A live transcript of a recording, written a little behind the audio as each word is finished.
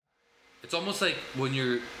It's almost like when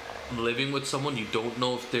you're living with someone, you don't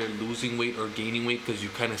know if they're losing weight or gaining weight because you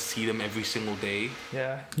kind of see them every single day.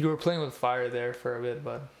 Yeah, you were playing with fire there for a bit,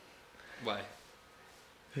 but Why?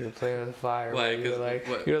 you were playing with fire. Why?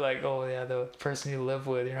 You're like, oh yeah, the person you live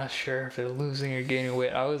with, you're not sure if they're losing or gaining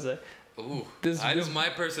weight. I was like, ooh, I know my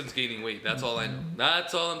person's gaining weight. That's all I know.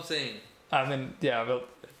 That's all I'm saying. I mean, yeah, but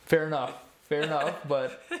fair enough.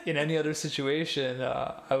 But in any other situation,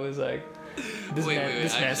 I was like, this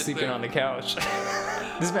man's sleeping on the couch.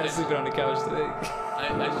 This man's sleeping on the couch today. I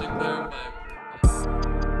should clarify.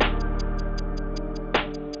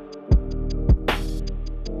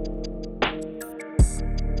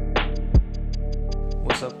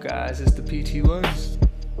 What's up, guys? It's the PT Ones.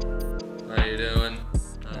 How you doing?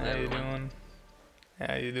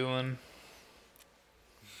 How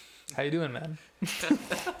you doing, man?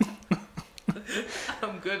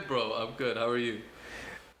 I'm good, bro. I'm good. How are you?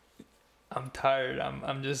 I'm tired.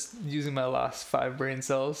 I'm just using my last 5 brain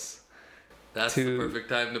cells. That's the perfect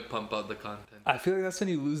time to pump out the content. I feel like that's when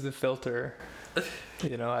you lose the filter.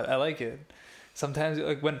 You know, I like it. Sometimes,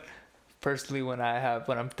 like when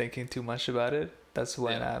I'm thinking too much about it, that's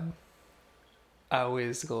when I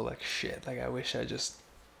always go like, shit. Like I wish I just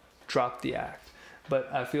dropped the act. But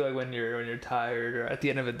I feel like when you're tired or at the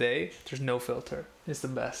end of a day, there's no filter. It's the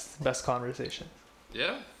best conversation.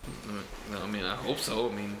 Yeah. I mean, I hope so.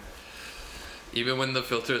 I mean, even when the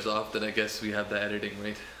filter is off, then I guess we have the editing,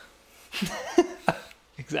 right?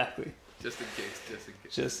 Exactly. Just in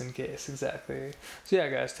case, exactly. So yeah,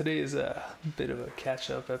 guys, today is a bit of a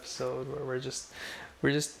catch-up episode where we're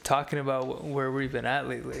just talking about where we've been at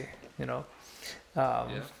lately. You know,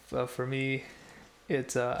 for me,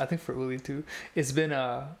 it's I think for Uli too. It's been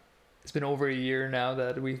over a year now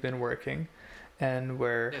that we've been working, and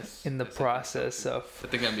we're in the process of. I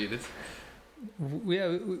think I made it.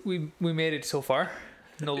 Yeah, we made it so far.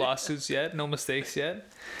 No lawsuits yet. No mistakes yet.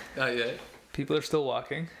 Not yet. People are still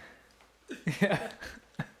walking. Yeah,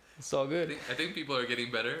 it's all good. I think people are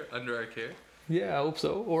getting better under our care. Yeah, I hope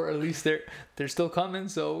so. Or at least they're still coming,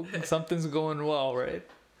 so something's going well, right?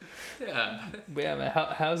 Yeah. But yeah, man,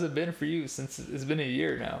 how's it been for you since it's been a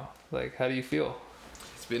year now? Like, how do you feel?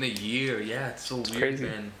 It's been a year. Yeah, it's so weird, crazy.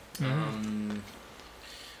 Man. Mm-hmm.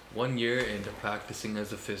 1 year into practicing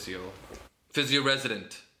as a physio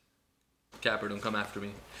resident. Capper, don't come after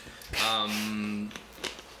me.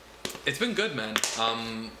 It's been good, man.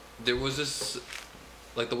 There was this,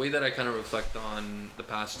 like, the way that I kind of reflect on the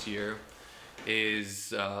past year is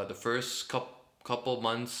the first couple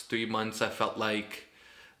months, 3 months, I felt like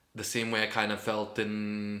the same way I kind of felt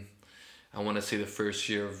in, I want to say the first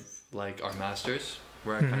year of, like, our masters,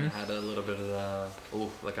 where I kind of had a little bit of the,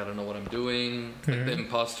 I don't know what I'm doing. Like, the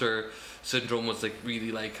imposter syndrome was, like,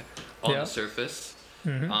 really, like, on the surface.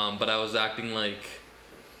 But I was acting like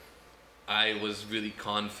I was really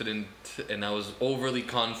confident, and I was overly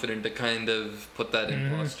confident to kind of put that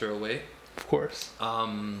imposter away. Of course.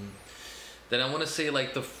 Then I want to say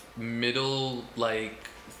like the middle, like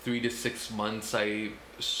 3 to 6 months, I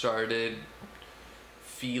started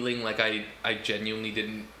feeling like I genuinely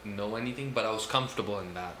didn't know anything, but I was comfortable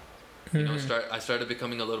in that. You know, I started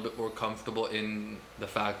becoming a little bit more comfortable in the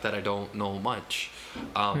fact that I don't know much.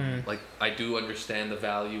 Like, I do understand the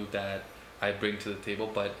value that I bring to the table,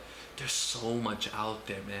 but there's so much out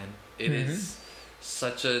there, man. It is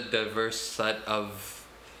such a diverse set of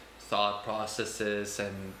thought processes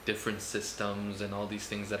and different systems and all these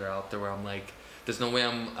things that are out there where I'm like, there's no way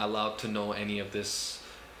I'm allowed to know any of this.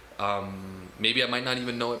 Maybe I might not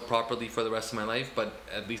even know it properly for the rest of my life, but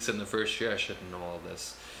at least in the first year I should know all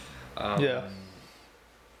this.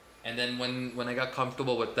 And then when I got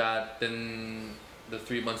comfortable with that, then the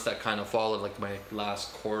 3 months that kind of followed, like my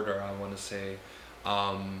last quarter, I want to say,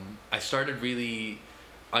 I started really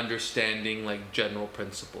understanding like general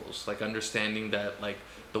principles, like understanding that like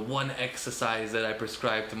the one exercise that I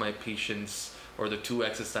prescribe to my patients or the 2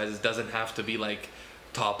 exercises doesn't have to be like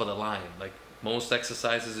top of the line. Like most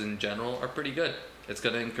exercises in general are pretty good. It's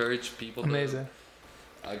going to encourage people to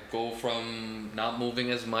go from not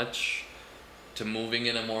moving as much to moving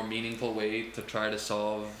in a more meaningful way to try to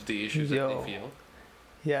solve the issues that they feel.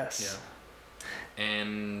 Yes. Yeah.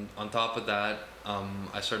 And on top of that,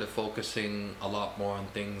 I started focusing a lot more on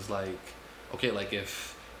things like, okay, like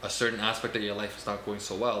if a certain aspect of your life is not going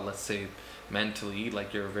so well, let's say mentally,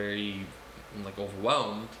 like you're very like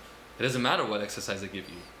overwhelmed, it doesn't matter what exercise I give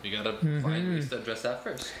you. You gotta find ways to address that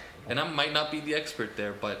first. And I might not be the expert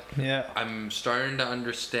there, but I'm starting to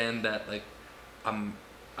understand that like I'm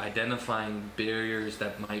identifying barriers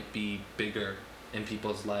that might be bigger in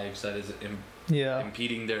people's lives that is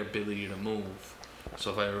impeding their ability to move.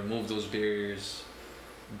 So if I remove those barriers,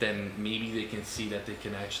 then maybe they can see that they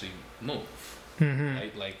can actually move, Mm-hmm.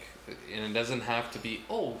 right? Like, and it doesn't have to be,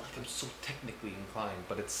 oh, like I'm so technically inclined,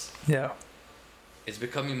 but Yeah. it's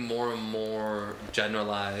becoming more and more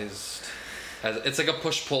generalized. As it's like a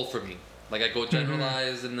push pull for me. Like I go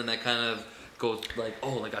generalized, and then I kind of go like,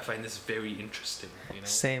 oh, like I find this very interesting.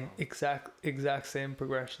 Same, exact same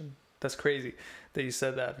progression. That's crazy that you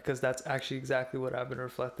said that, because that's actually exactly what I've been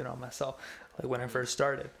reflecting on myself. Like when I first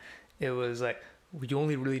started, it was like you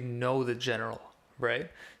only really know the general, right?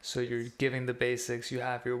 So you're giving the basics. You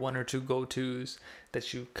have your one or two go-tos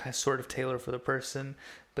that you kind of sort of tailor for the person,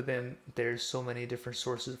 but then there's so many different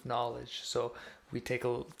sources of knowledge. So we take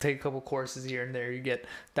a couple courses here and there. You get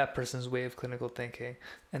that person's way of clinical thinking,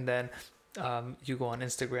 and then you go on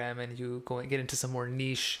Instagram and you go and get into some more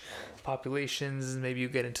niche populations. Maybe you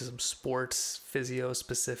get into some sports physio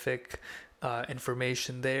specific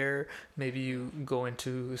information there. Maybe you go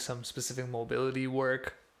into some specific mobility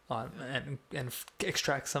work on and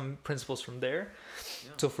extract some principles from there.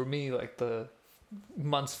 Yeah. So for me, like the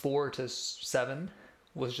months 4 to 7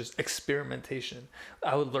 was just experimentation.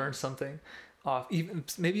 I would learn something off even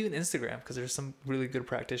Instagram, because there's some really good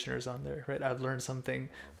practitioners on there, right? I'd learn something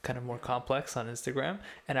kind of more complex on Instagram,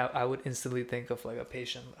 and I would instantly think of like a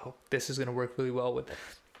patient. Oh, this is going to work really well with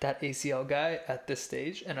that ACL guy at this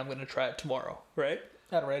stage, and I'm going to try it tomorrow, right?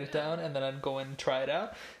 I'd write it down, and then I'd go and try it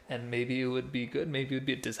out, and maybe it would be good, maybe it would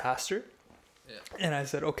be a disaster. Yeah. And I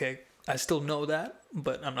said, okay, I still know that,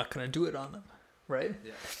 but I'm not going to do it on them, right?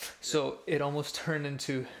 Yeah. So it almost turned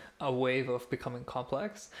into a wave of becoming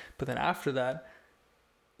complex. But then after that,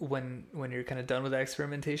 when you're kind of done with that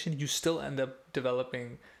experimentation, you still end up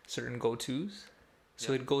developing certain go-tos.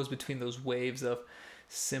 So it goes between those waves of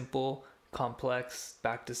simple, complex,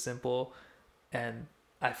 back to simple. And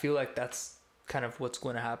I feel like that's kind of what's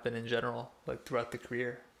going to happen in general, like throughout the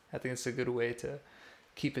career. I think it's a good way to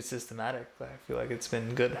keep it systematic. I feel like it's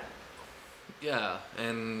been good. Yeah,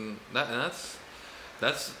 and that's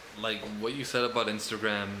like what you said about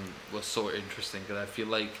Instagram was so interesting, because I feel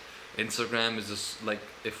like Instagram is just like,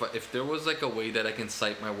 if there was like a way that I can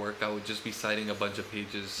cite my work, I would just be citing a bunch of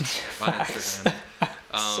pages on Instagram.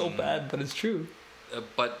 So bad, but it's true.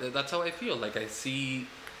 But that's how I feel. Like I see,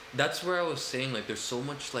 that's where I was saying, like there's so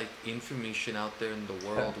much like information out there in the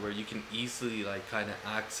world where you can easily like kind of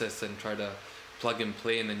access and try to plug and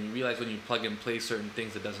play, and then you realize when you plug and play certain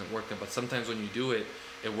things it doesn't work. But sometimes when you do it,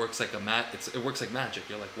 it works like it works like magic.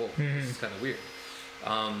 You're like, whoa, this is kind of weird.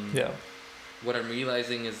 What I'm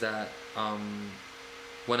realizing is that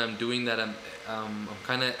when I'm doing that, I'm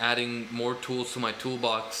kind of adding more tools to my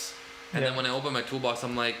toolbox, and then when I open my toolbox,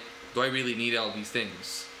 I'm like, do I really need all these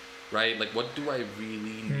things, right? Like, what do I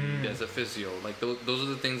really need as a physio? Like those are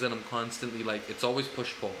the things that I'm constantly like. It's always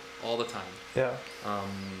push pull all the time. Yeah.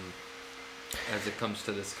 As it comes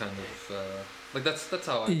to this kind of like that's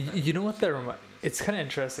how I. You know what that reminds? It's kind of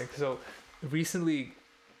interesting. So recently,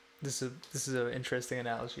 this is an interesting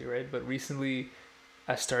analogy, right? But recently,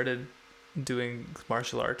 I started doing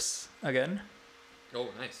martial arts again. Oh,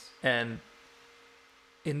 nice. And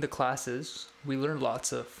in the classes, we learn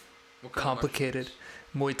lots of complicated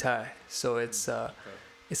Muay Thai. So it's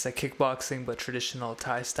it's like kickboxing, but traditional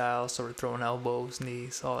Thai style. So we're throwing elbows,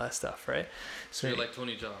 knees, all that stuff, right? So you're like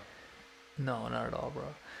Tony Jaa. No, not at all, bro.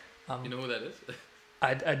 You know who that is?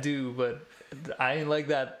 I do, but I ain't like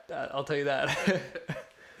that. I'll tell you that.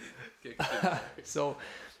 So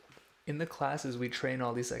in the classes, we train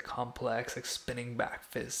all these like complex, like spinning back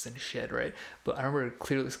fists and shit, right? But I remember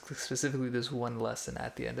clearly, specifically, this one lesson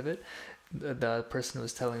at the end of it. The person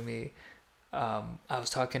was telling me, I was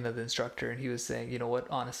talking to the instructor, and he was saying, you know what,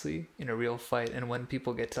 honestly, in a real fight, and when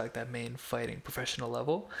people get to like that main fighting professional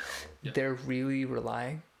level, they're really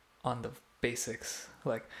relying on the basics,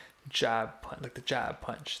 like jab punch, like the jab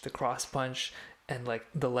punch, the cross punch, and like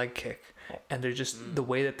the leg kick. And they're just the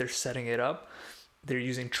way that they're setting it up, they're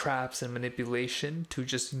using traps and manipulation to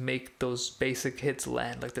just make those basic hits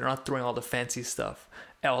land. Like they're not throwing all the fancy stuff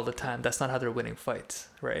all the time. That's not how they're winning fights,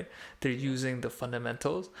 right? They're using the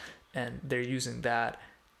fundamentals, and they're using that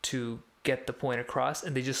to get the point across,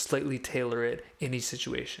 and they just slightly tailor it in each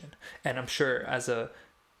situation. And I'm sure as a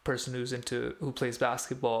person who plays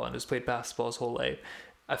basketball and has played basketball his whole life,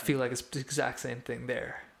 I feel like it's the exact same thing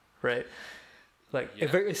there, right? Like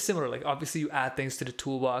very similar. Like obviously you add things to the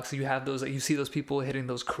toolbox. You have those, like you see those people hitting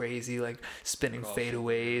those crazy like spinning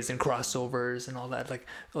fadeaways and crossovers and all that. Like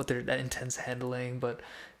they're that intense handling, but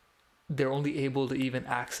they're only able to even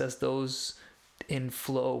access those in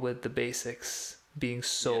flow with the basics being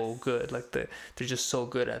so good. Like they're just so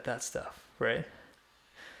good at that stuff, right?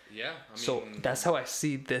 Yeah. So that's how I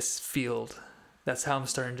see this field. That's how I'm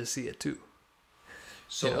starting to see it too.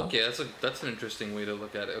 So you know, okay, that's an interesting way to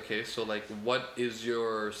look at it. Okay, so like, what is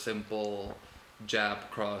your simple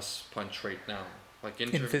jab, cross, punch right now? Like in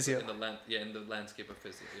in terms physio. in the landscape of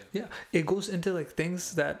physio. Yeah, it goes into like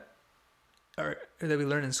things that we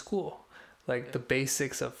learn in school, like the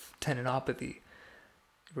basics of tendinopathy.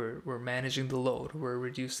 We're managing the load. We're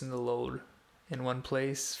reducing the load in one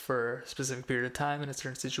place for a specific period of time in a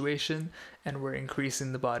certain situation, and we're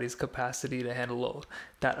increasing the body's capacity to handle load.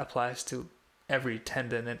 That applies to every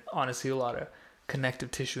tendon and honestly a lot of connective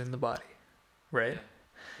tissue in the body, right?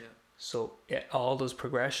 Yeah. So all those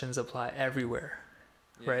progressions apply everywhere,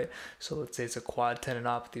 right? So let's say it's a quad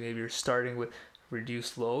tendinopathy. Maybe you're starting with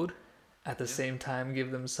reduced load. At the same time,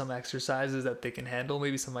 give them some exercises that they can handle,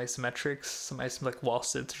 maybe some isometrics, some like wall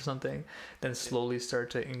sits or something. Then slowly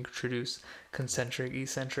start to introduce concentric,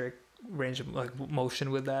 eccentric range of like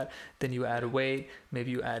motion with that. Then you add weight,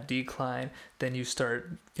 maybe you add decline. Then you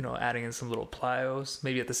start, adding in some little plyos.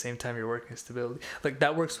 Maybe at the same time you're working stability. Like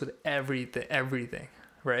that works with everything,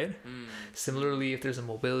 right? Similarly, if there's a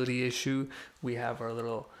mobility issue, we have our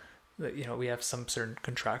little, we have some certain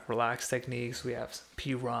contract relax techniques. We have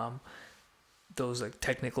PROM, those like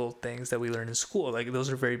technical things that we learn in school. Like those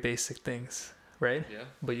are very basic things, right?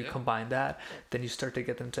 But you combine that, then you start to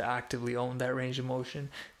get them to actively own that range of motion.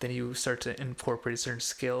 Then you start to incorporate certain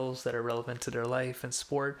skills that are relevant to their life and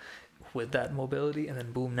sport with that mobility, and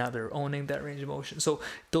then boom, now they're owning that range of motion. So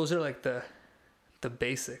those are like the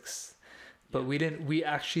basics. But we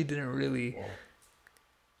actually didn't really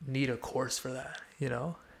need a course for that,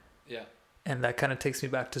 Yeah. And that kind of takes me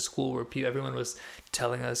back to school where everyone was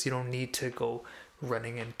telling us you don't need to go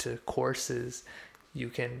running into courses. You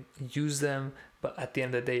can use them, but at the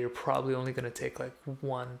end of the day, you're probably only going to take like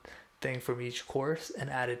one thing from each course and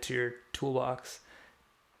add it to your toolbox.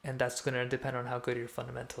 And that's going to depend on how good your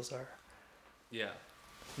fundamentals are. Yeah.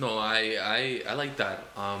 No, I like that.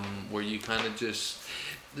 Where you kind of just...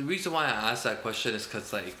 The reason why I asked that question is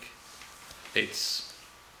because, like, it's...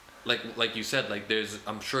 Like you said, like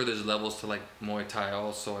I'm sure there's levels to like Muay Thai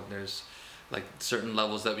also, and there's like certain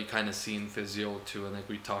levels that we kind of see in physio too, and like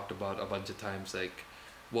we talked about a bunch of times, like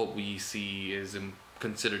what we see is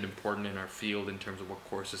considered important in our field in terms of what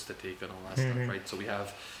courses to take and all that stuff, right? So we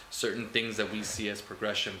have certain things that we see as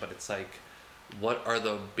progression, but it's like, what are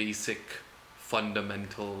the basic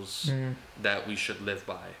fundamentals that we should live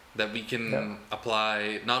by, that we can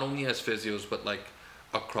apply not only as physios but like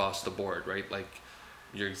across the board, right? Like,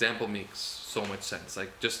 your example makes so much sense.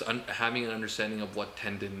 Like just having an understanding of what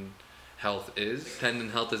tendon health is. Tendon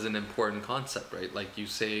health is an important concept, right? Like you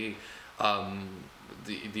say,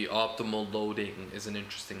 the optimal loading is an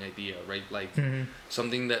interesting idea, right? Like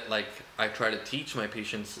something that like I try to teach my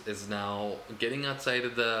patients is now getting outside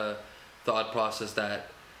of the thought process that,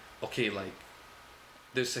 okay, like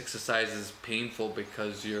this exercise is painful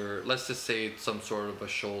because let's just say it's some sort of a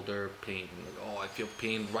shoulder pain. Like, I feel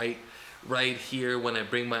pain right here when I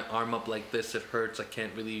bring my arm up like this, it hurts. I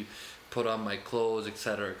can't really put on my clothes,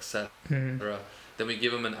 etc., etc. Then we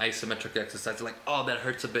give them an isometric exercise. Like, that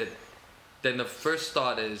hurts a bit. Then the first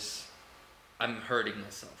thought is, I'm hurting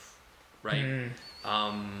myself, right?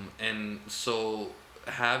 And so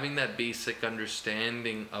having that basic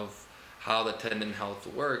understanding of how the tendon health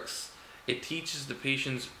works, it teaches the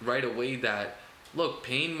patients right away that, look,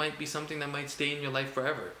 pain might be something that might stay in your life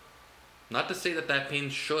forever. Not to say that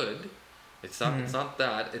pain should. It's not. It's not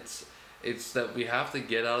that. It's that we have to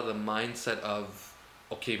get out of the mindset of,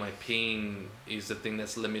 okay, my pain is the thing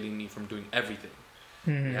that's limiting me from doing everything.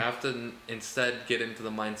 We have to instead get into the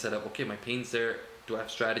mindset of, okay, my pain's there. Do I have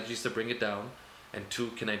strategies to bring it down? And two,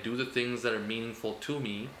 can I do the things that are meaningful to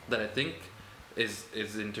me that I think is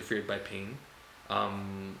interfered by pain?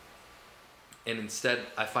 And instead,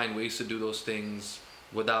 I find ways to do those things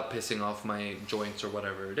without pissing off my joints or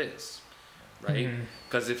whatever it is. Right?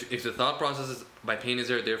 Because if the thought process is my pain is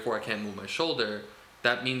there, therefore I can't move my shoulder,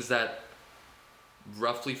 that means that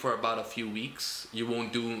roughly for about a few weeks you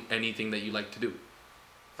won't do anything that you like to do,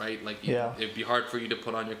 right? Like it'd be hard for you to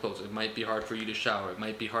put on your clothes, it might be hard for you to shower, it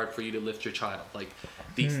might be hard for you to lift your child. Like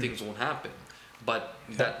these things won't happen, but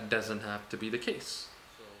that doesn't have to be the case.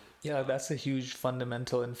 That's a huge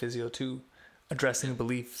fundamental in physio too, addressing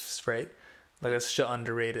beliefs, right? Like that's such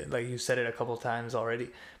underrated, like you said it a couple times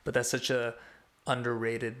already, but that's such a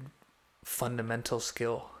underrated fundamental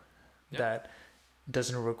skill that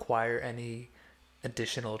doesn't require any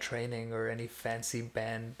additional training or any fancy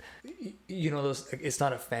band. Those, it's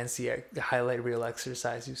not a fancy highlight reel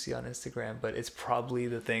exercise you see on Instagram, but it's probably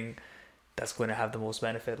the thing that's going to have the most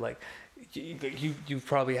benefit. Like you've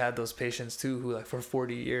probably had those patients too who like for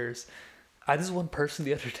 40 years I had this one person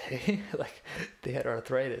the other day, like they had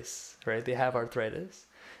arthritis, right? They have arthritis,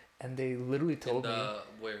 and they literally told me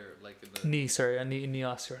where, like in the knee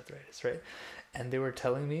osteoarthritis, right? And they were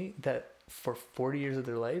telling me that for 40 years of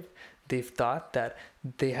their life, they've thought that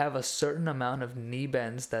they have a certain amount of knee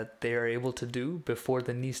bends that they are able to do before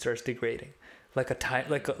the knee starts degrading. Like a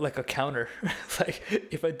counter. Like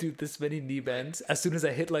if I do this many knee bends, as soon as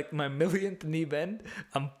I hit like my millionth knee bend,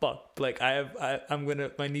 I'm fucked. Like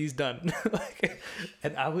my knee's done. Like,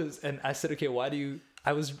 and I said, okay, why do you?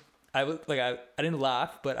 I was like I didn't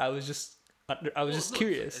laugh, but I was just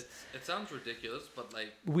curious. It sounds ridiculous, but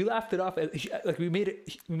like we laughed it off. Like we made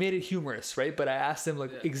it humorous, right? But I asked them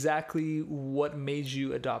like exactly what made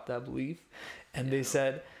you adopt that belief, and they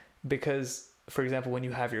said because, for example, when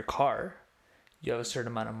you have your car, you have a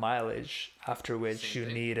certain amount of mileage after which you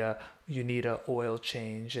need a oil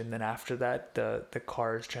change, and then after that the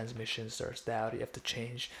car's transmission starts down. You have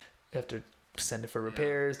to send it for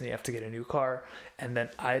repairs, and you have to get a new car. And then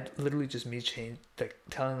I literally just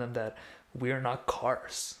telling them that we are not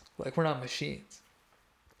cars, like we're not machines.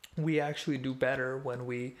 We actually do better when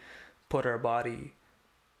we put our body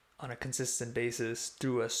on a consistent basis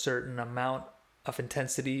through a certain amount of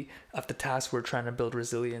intensity of the task we're trying to build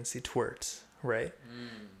resiliency towards. Right?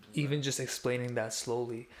 Even just explaining that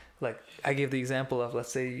slowly. Like I gave the example of,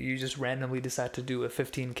 let's say you just randomly decide to do a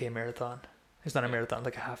 15K marathon. It's not a marathon,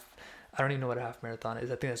 like a half. I don't even know what a half marathon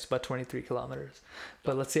is. I think it's about 23 kilometers.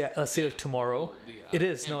 But let's say like tomorrow. It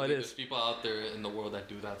is. No, it is. There's people out there in the world that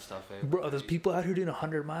do that stuff. Bro, there's people out here doing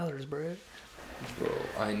 100 milers, bro. Bro,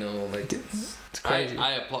 I know. Like it's crazy.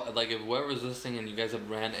 I applaud. Like if whoever's listening and you guys have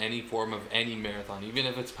ran any form of any marathon, even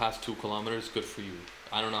if it's past 2 kilometers, good for you.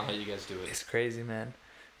 I don't know how you guys do it. It's crazy, man.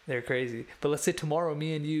 They're crazy. But let's say tomorrow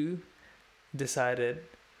me and you decided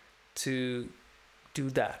to do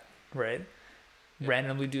that, right? Yeah.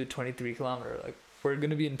 Randomly do a 23 kilometer. Like we're going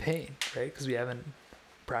to be in pain, right? Because we haven't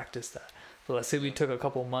practiced that. But let's say we took a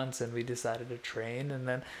couple months and we decided to train, and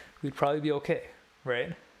then we'd probably be okay,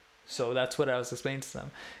 right? So that's what I was explaining to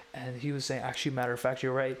them. And he was saying, actually, matter of fact,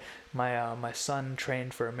 you're right. My son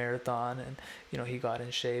trained for a marathon, and he got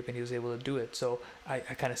in shape and he was able to do it. So I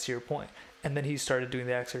kind of see your point. And then he started doing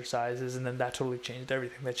the exercises, and then that totally changed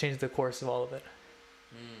everything. That changed the course of all of it,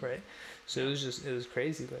 right? So it was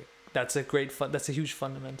crazy. Like that's a huge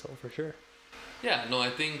fundamental for sure. Yeah, no, I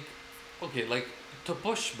think okay, like to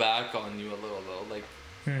push back on you a little though, like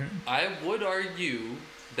I would argue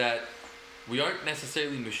that we aren't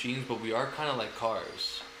necessarily machines, but we are kind of like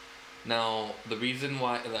cars. Now, the reason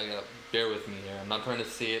why, like, bear with me here. I'm not trying to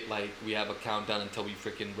say it like we have a countdown until we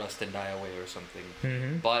freaking rust and die away or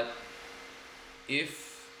something. But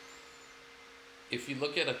if you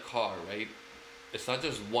look at a car, right? It's not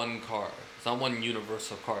just one car. It's not one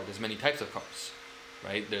universal car. There's many types of cars,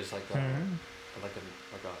 right? There's like a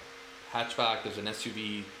hatchback. There's an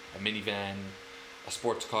SUV, a minivan, a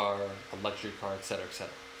sports car, a luxury car, etc., etc.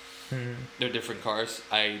 They're different cars.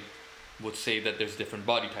 I would say that there's different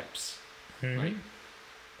body types, right?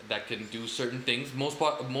 That can do certain things.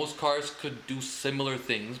 Most cars could do similar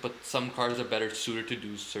things, but some cars are better suited to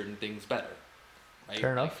do certain things better, right?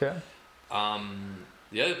 Fair enough, yeah.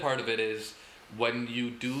 The other part of it is when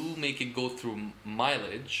you do make it go through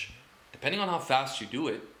mileage, depending on how fast you do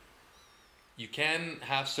it, you can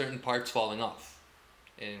have certain parts falling off.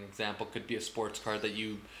 An example could be a sports car that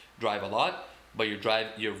you drive a lot, but you're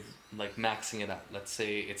like maxing it out. Let's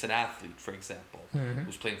say it's an athlete, for example,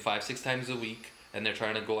 who's playing 5-6 times a week, and they're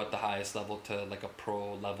trying to go at the highest level to like a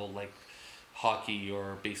pro level, like hockey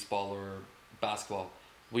or baseball or basketball.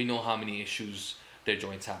 We know how many issues their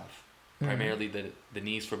joints have. Primarily the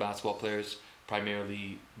knees for basketball players,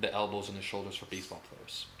 primarily the elbows and the shoulders for baseball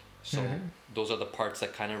players. So those are the parts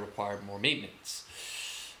that kind of require more maintenance.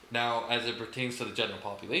 Now, as it pertains to the general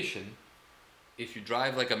population, if you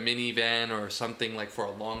drive like a minivan or something like for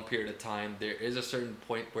a long period of time, there is a certain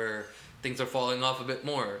point where things are falling off a bit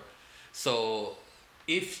more. So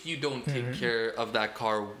if you don't take care of that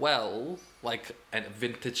car well, like a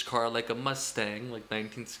vintage car like a Mustang, like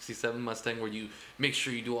 1967 Mustang, where you make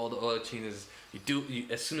sure you do all the oil changes, you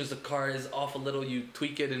as soon as the car is off a little, you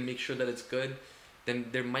tweak it and make sure that it's good, then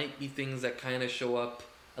there might be things that kind of show up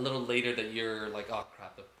a little later that you're like, oh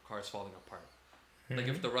crap, the car's falling apart. Like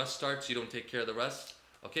if the rust starts, you don't take care of the rust,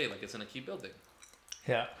 okay, like it's gonna keep building.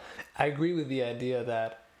 Yeah, I agree with the idea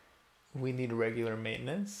that we need regular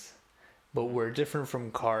maintenance, but we're different from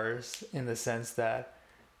cars in the sense that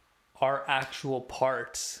our actual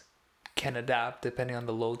parts can adapt depending on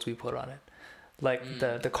the loads we put on it. Like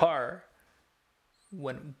the car,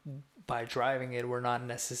 when by driving it, we're not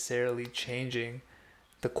necessarily changing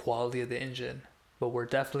the quality of the engine, but we're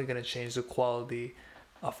definitely going to change the quality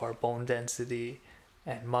of our bone density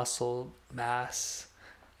and muscle mass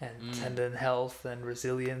and tendon health and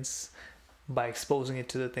resilience by exposing it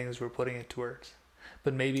to the things we're putting it towards.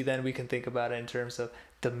 But maybe then we can think about it in terms of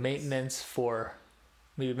the maintenance for,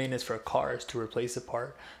 maybe maintenance for a car is to replace a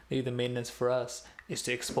part. Maybe the maintenance for us is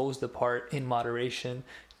to expose the part in moderation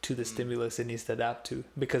to the stimulus it needs to adapt to.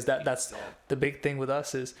 Because that's the big thing with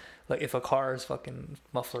us is, like, if a car's fucking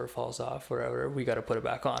muffler falls off or whatever, we got to put it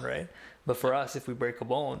back on, right? But for us, if we break a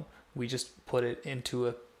bone, we just put it into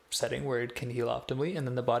a setting where it can heal optimally, and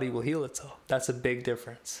then the body will heal itself. That's a big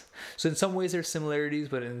difference. So in some ways there's similarities,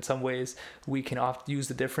 but in some ways we can use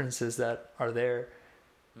the differences that are there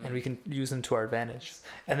and we can use them to our advantage.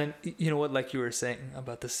 And then, you know what, like you were saying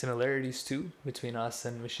about the similarities too between us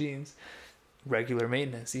and machines, regular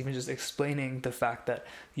maintenance, even just explaining the fact that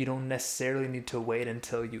you don't necessarily need to wait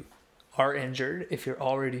until you are injured. If you're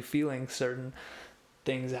already feeling certain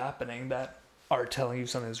things happening that are telling you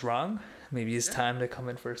something's wrong, maybe it's time to come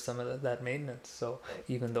in for some of that maintenance. So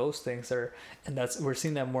even those things are, and we're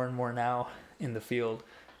seeing that more and more now in the field,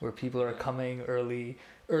 where people are coming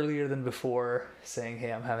earlier than before, saying,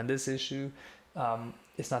 hey, I'm having this issue,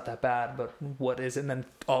 it's not that bad, but what is it? And then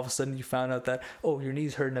all of a sudden you found out that, oh, your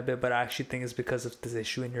knee's hurting a bit, but I actually think it's because of this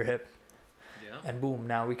issue in your hip. And boom,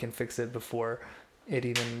 now we can fix it before it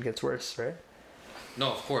even gets worse, right?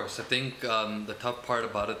 No, of course. I think the tough part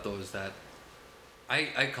about it though is that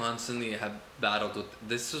I constantly have battled with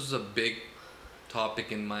this. Is a big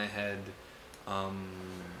topic in my head. I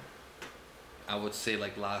would say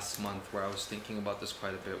like last month, where I was thinking about this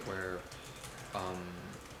quite a bit, where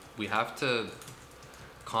we have to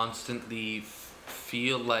constantly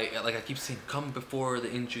feel like I keep saying, come before the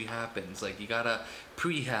injury happens. Like, you gotta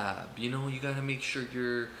prehab, you gotta make sure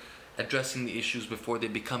you're addressing the issues before they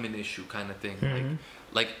become an issue, kind of thing.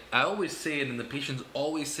 Like I always say it, and the patients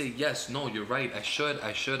always say, yes, no, you're right, I should,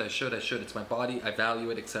 it's my body, I value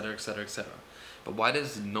it, etc., etc., etc. But why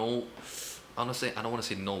does I don't want to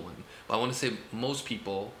say no one, but I want to say most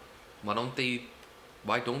people, why don't they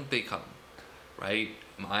come, right?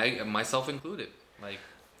 Myself included. Like,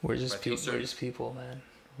 we're just people, man.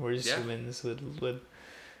 We're just humans with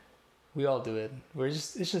we all do it.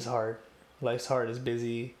 It's just hard. Life's hard, it's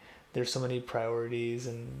busy. There's so many priorities,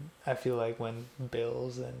 and I feel like when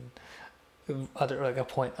bills and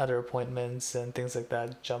other appointments and things like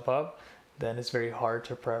that jump up, then it's very hard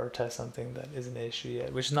to prioritize something that isn't an issue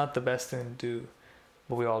yet, which is not the best thing to do,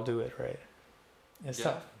 but we all do it, right? It's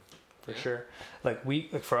tough, for sure. Like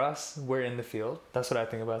for us, we're in the field. That's what I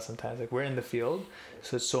think about sometimes. Like, we're in the field,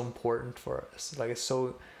 so it's so important for us. Like,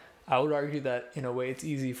 I would argue that in a way it's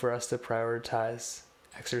easy for us to prioritize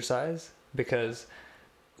exercise because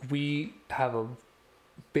we have a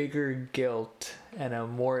bigger guilt and a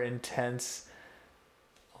more intense,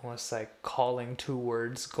 almost like calling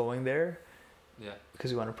towards going there. Yeah.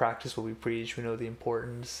 Because we want to practice what we preach. We know the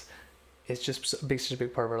importance. It's just such a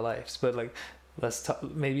big part of our lives. But like,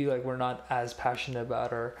 maybe like we're not as passionate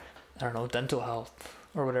about our, I don't know, dental health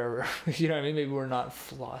or whatever. You know what I mean? Maybe we're not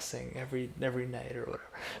flossing every night or whatever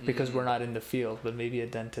because we're not in the field. But maybe a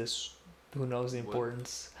dentist who knows the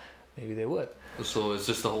importance, maybe they would. So it's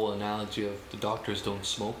just the whole analogy of the doctors don't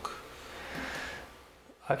smoke.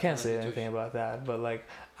 I can't say anything about that, but like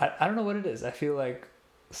I don't know what it is. I feel like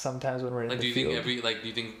sometimes when we're in the field, do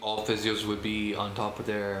you think all physios would be on top of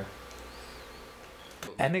their?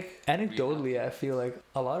 Anecdotally, I feel like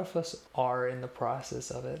a lot of us are in the process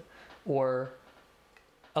of it, or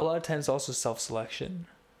a lot of times also self-selection.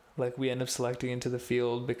 Like, we end up selecting into the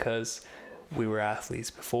field because we were athletes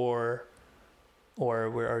before, or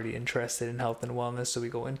we're already interested in health and wellness, so we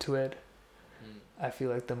go into it. I feel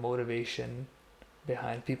like the motivation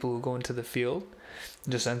behind people who go into the field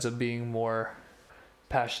just ends up being more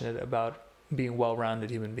passionate about being well-rounded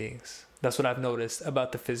human beings. That's what I've noticed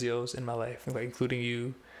about the physios in my life, like including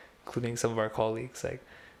you, including some of our colleagues. Like,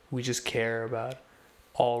 we just care about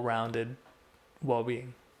all-rounded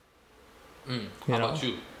well-being. How about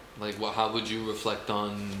you? Like, how would you reflect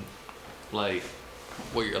on, like,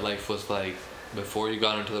 what your life was like before you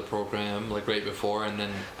got into the program, like right before, and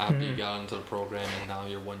then after you got into the program, and now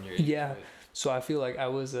you're 1 year into it? So I feel like I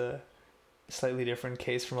was a slightly different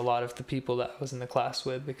case from a lot of the people that I was in the class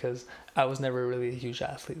with, because I was never really a huge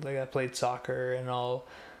athlete. Like, I played soccer and all,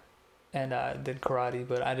 and I did karate,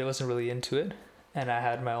 but I wasn't really into it, and I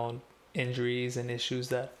had my own injuries and issues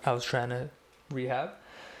that I was trying to rehab.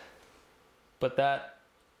 But that,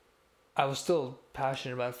 I was still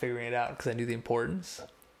passionate about figuring it out because I knew the importance.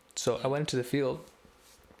 So I went into the field.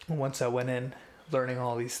 Once I went in, learning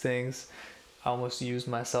all these things, I almost use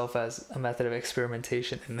myself as a method of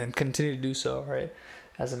experimentation, and then continue to do so, right?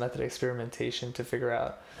 As a method of experimentation to figure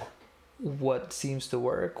out what seems to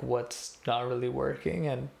work, what's not really working,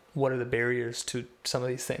 and what are the barriers to some of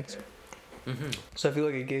these things. So I feel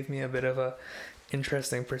like it gave me a bit of a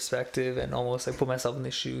interesting perspective, and almost like put myself in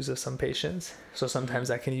the shoes of some patients. So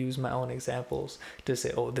sometimes I can use my own examples to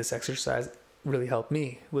say, oh, this exercise really helped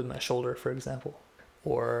me with my shoulder, for example,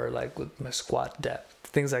 or like with my squat depth,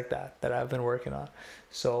 things like that I've been working on.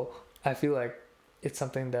 So I feel like it's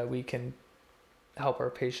something that we can help our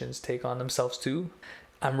patients take on themselves too.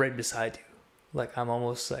 I'm right beside you. Like, I'm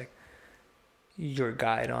almost like your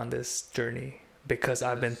guide on this journey because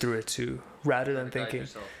I've been through it too, rather than thinking,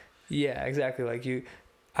 yeah, exactly. Like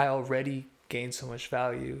I already gained so much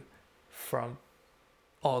value from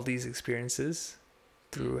all these experiences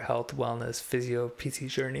through health, wellness, physio, PT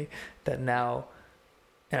journey, that now,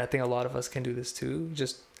 and I think a lot of us can do this too,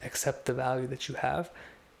 just accept the value that you have,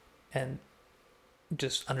 and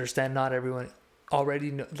just understand not everyone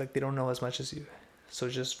already know, like they don't know as much as you. So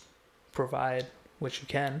just provide what you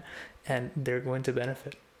can, and they're going to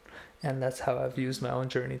benefit. And that's how I've used my own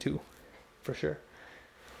journey too, for sure.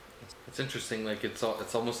 It's interesting. Like it's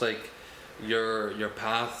almost like your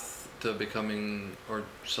path to becoming or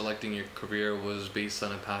selecting your career was based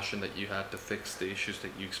on a passion that you had to fix the issues that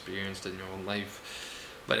you experienced in your own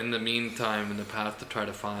life. But in the meantime, in the path to try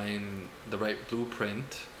to find the right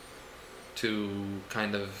blueprint to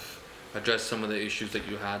kind of address some of the issues that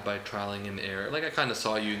you had by trialing and error. Like I kind of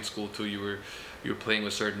saw you in school too. You were playing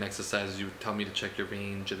with certain exercises. You would tell me to check your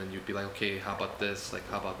range, and then you'd be like, okay, how about this? Like,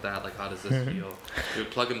 how about that? Like, how does this feel? You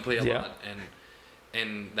would plug and play a lot,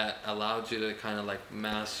 and that allowed you to kind of like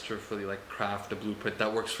masterfully like craft a blueprint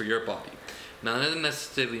that works for your body. Now, that doesn't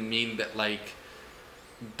necessarily mean that like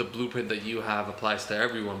the blueprint that you have applies to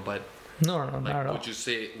everyone, but no, like, not at all. would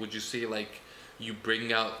you say like you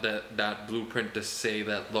bring out that blueprint to say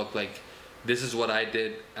that, look, like this is what I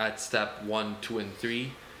did at step 1, 2, and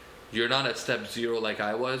 3. You're not at step 0 like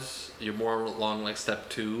I was. You're more along like step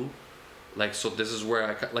 2. Like, so this is where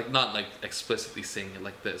I like, not like explicitly saying it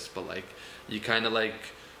like this, but like you kind of like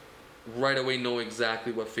right away know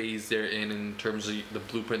exactly what phase they're in terms of the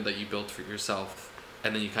blueprint that you built for yourself,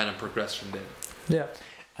 and then you kind of progress from there. Yeah,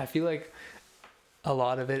 I feel like a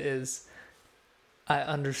lot of it is I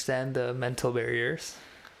understand the mental barriers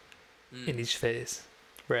in each phase,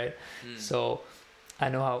 right? So I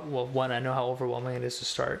know I know how overwhelming it is to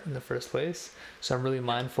start in the first place. So I'm really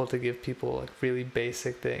mindful to give people like really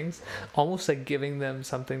basic things, almost like giving them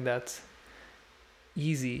something that's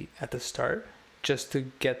easy at the start, just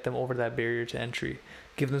to get them over that barrier to entry,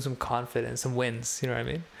 give them some confidence, some wins, you know what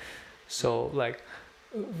I mean? So like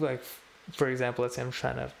for example, let's say I'm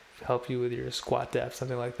trying to help you with your squat depth,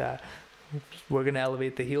 something like that. We're going to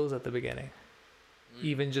elevate the heels at the beginning,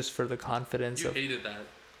 even just for the confidence. You hated that.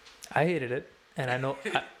 I hated it. And I know,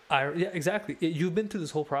 yeah, exactly. You've been through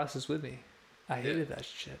this whole process with me. I hated that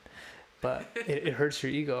shit. But it hurts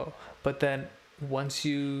your ego. But then once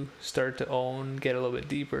you start to get a little bit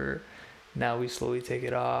deeper, now we slowly take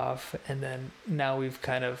it off. And then now we've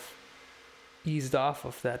kind of eased off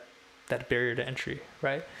of that barrier to entry,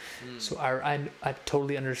 right? So I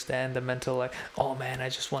totally understand the mental, like, oh man, I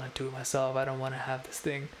just want to do it myself. I don't want to have this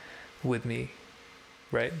thing with me,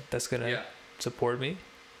 right? That's going to support me.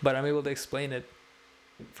 But I'm able to explain it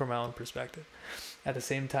from my own perspective. At the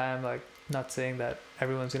same time, like, not saying that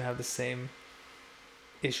everyone's going to have the same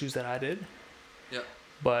issues that I did. Yeah.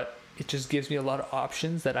 But it just gives me a lot of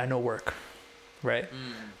options that I know work, right?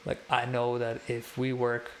 Like, I know that if we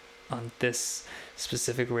work on this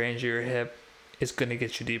specific range of your hip, it's going to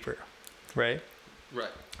get you deeper, right? Right.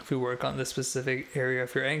 If we work on this specific area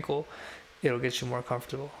of your ankle, it'll get you more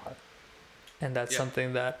comfortable. And that's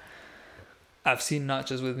something that I've seen not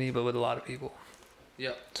just with me, but with a lot of people.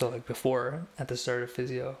 Yeah. So like before, at the start of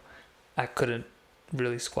physio, I couldn't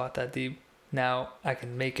really squat that deep. Now I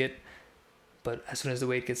can make it, but as soon as the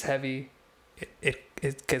weight gets heavy,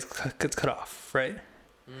 it gets cut off, right?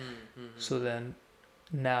 So then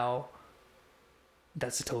now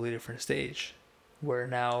that's a totally different stage where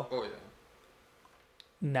now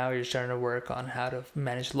you're starting to work on how to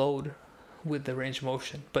manage load with the range of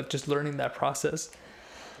motion, but just learning that process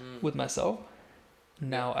with myself,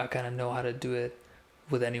 now I kind of know how to do it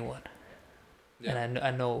with anyone, and I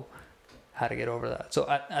know how to get over that. So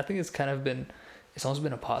I think it's almost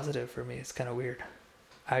been a positive for me. It's kind of weird.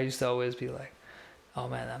 I used to always be like, oh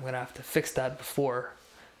man, I'm gonna have to fix that before,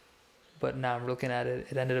 but now I'm looking at it,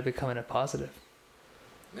 it ended up becoming a positive.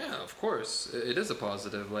 Yeah, of course, it is a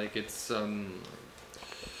positive. Like it sounds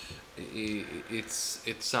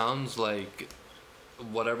like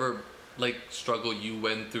whatever like struggle you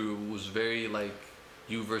went through was very like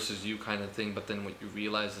you versus you kind of thing, but then what you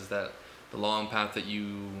realize is that the long path that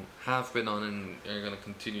you have been on and you're going to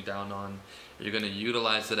continue down on, you're going to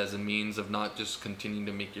utilize it as a means of not just continuing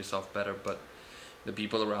to make yourself better, but the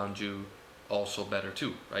people around you also better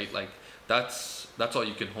too, right? Like that's all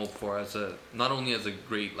you can hope for as a, not only as a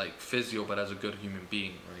great like physio, but as a good human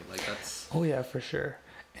being, right? Like that's... Oh yeah, for sure.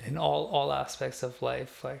 And in all aspects of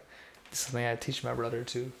life, like this is something I teach my brother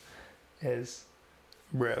too, is,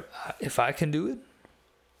 bro, if I can do it,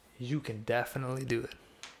 you can definitely do it.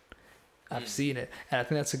 I've seen it, and I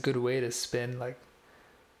think that's a good way to spin like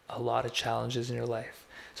a lot of challenges in your life.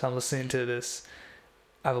 So I'm listening to this.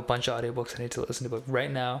 I have a bunch of audiobooks I need to listen to, but right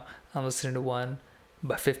now I'm listening to one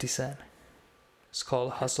by 50 Cent. It's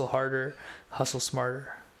called Hustle Harder, Hustle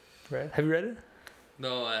Smarter. Right? Have you read it?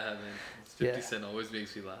 No, I haven't. 50 Cent always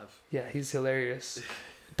makes me laugh. Yeah, he's hilarious.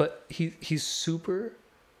 But he's super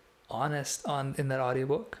honest in that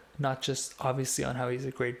audiobook, not just obviously on how he's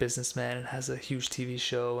a great businessman and has a huge TV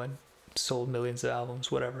show and sold millions of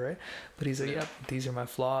albums, whatever, right? But he's like, yep, these are my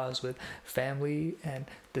flaws with family, and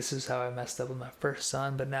this is how I messed up with my first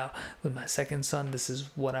son, but now with my second son, this is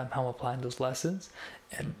how I'm applying those lessons.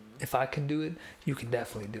 And if I can do it, you can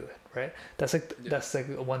definitely do it, right? That's like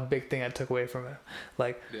one big thing I took away from it.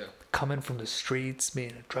 Like coming from the streets,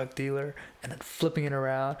 being a drug dealer, and then flipping it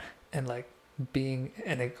around and like being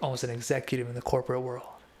almost an executive in the corporate world.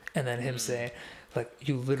 And then him saying, like,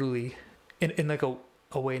 you literally, in like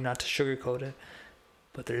a way not to sugarcoat it,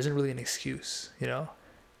 but there isn't really an excuse, you know?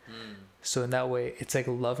 So in that way, it's like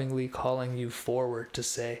lovingly calling you forward to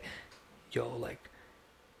say, yo, like,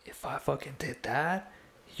 if I fucking did that,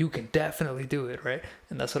 you can definitely do it, right?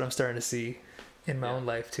 And that's what I'm starting to see in my own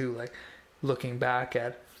life too, like looking back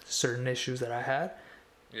at certain issues that I had,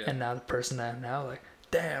 and now the person I am now, like,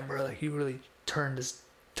 damn, bro, like you really turned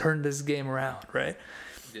this game around, right?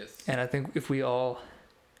 Yes. And I think if we all,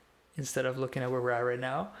 instead of looking at where we're at right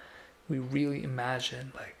now, we really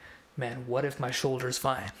imagine, like, man, what if my shoulder's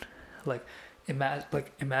fine? Like,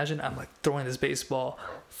 imagine I'm like throwing this baseball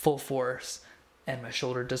full force and my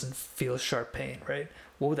shoulder doesn't feel sharp pain, right?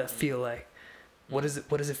 What would that feel like? What does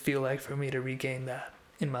it feel like for me to regain that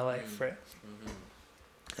in my life, right?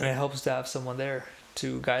 And it helps to have someone there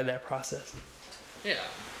to guide that process. Yeah.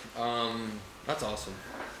 That's awesome.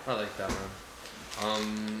 I like that,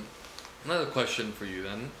 man. Another question for you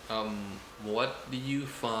then. What do you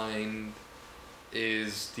find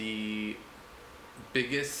is the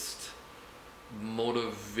biggest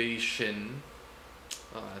motivation?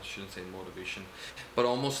 I shouldn't say motivation, but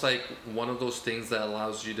almost like one of those things that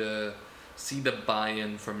allows you to see the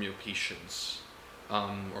buy-in from your patients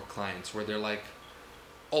or clients, where they're like,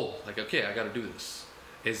 oh, like, okay, I got to do this.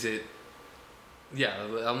 Is it... Yeah,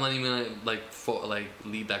 I'm not even gonna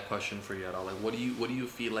lead that question for you at all. Like, what do you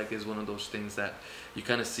feel like is one of those things that you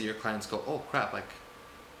kind of see your clients go, oh crap, like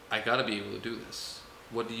I gotta be able to do this.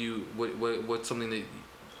 What's something that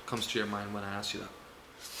comes to your mind when I ask you that?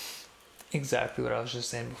 Exactly what I was just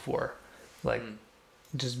saying before, like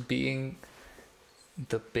just being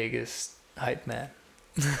the biggest hype man,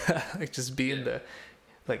 like just being the,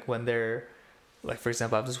 like when they're, like for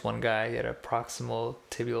example, I have this one guy, he had a proximal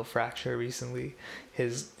tibial fracture recently.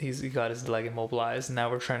 He got his leg immobilized, and now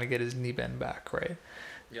we're trying to get his knee bend back, right?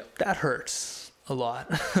 Yeah. That hurts a lot,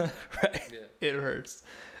 right? Yeah. It hurts.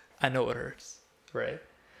 I know it hurts, right?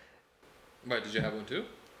 Right, did you have one too?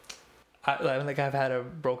 I've had a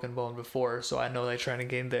broken bone before, so I know like trying to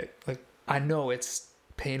gain that, like I know it's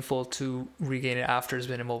painful to regain it after it's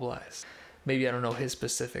been immobilized. Maybe I don't know his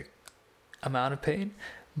specific amount of pain,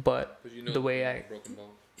 but you know the way I broken bone.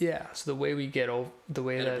 Yeah, so the way we get over the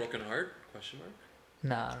way and that a broken heart? Question mark?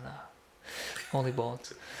 Nah. Only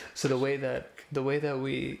bones. So the way that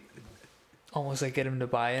we almost like get him to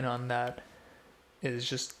buy in on that is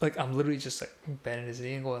just like I'm literally just like bending his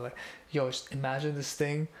knee and going like, yo, just imagine this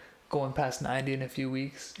thing going past 90 in a few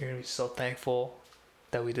weeks. You're gonna be so thankful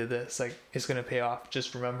that we did this. Like it's gonna pay off.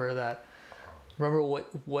 Just remember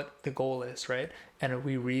what the goal is, right? And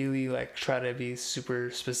we really like try to be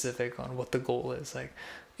super specific on what the goal is. Like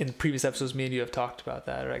in previous episodes, me and you have talked about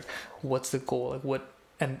that. Like what's the goal? Like what?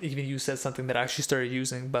 And even you said something that I actually started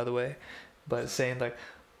using, by the way, but saying like,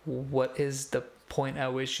 what is the point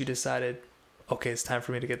at which you decided, okay, it's time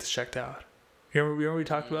for me to get this checked out? You remember we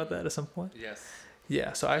talked about that at some point? Yes.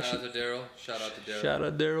 Yeah. So Shout out to Daryl. Shout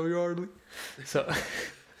out Daryl Yardley.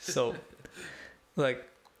 So like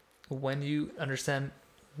when you understand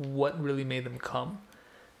what really made them come,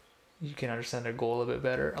 you can understand their goal a bit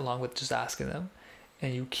better, along with just asking them,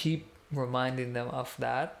 and you keep reminding them of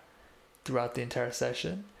that throughout the entire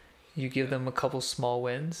session. You give them a couple small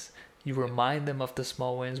wins, you remind them of the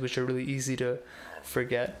small wins, which are really easy to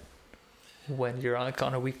forget when you're on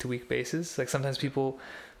a week-to-week basis. Like sometimes people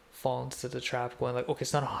fall into the trap going like, okay,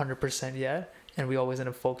 it's not 100% yet, and we always end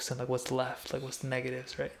up focusing like what's left, like what's the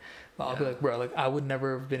negatives, right? But I'll be like, bro, like I would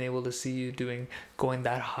never have been able to see you going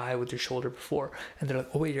that high with your shoulder before. And they're like,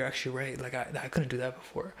 oh wait, you're actually right. Like I couldn't do that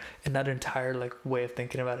before. And that entire like way of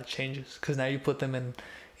thinking about it changes, because now you put them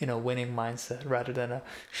in a winning mindset rather than a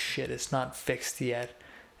shit, it's not fixed yet,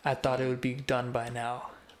 I thought it would be done by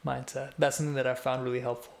now mindset. That's something that I found really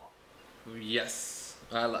helpful. Yes,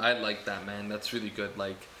 I like that, man. That's really good.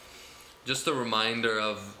 Like, just a reminder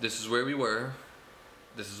of this is where we were,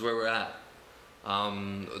 this is where we're at.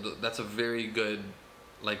 That's a very good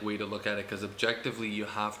like way to look at it, because objectively you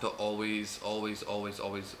have to always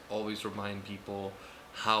remind people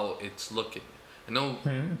how it's looking. I know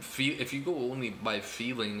if you go only by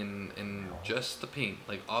feeling and just the pain,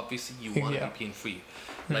 like obviously you want to be pain free.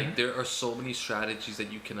 Like there are so many strategies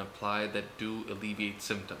that you can apply that do alleviate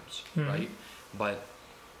symptoms, right? But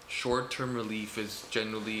short-term relief is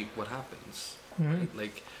generally what happens, right?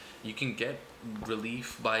 Like you can get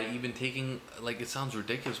relief by even taking, like it sounds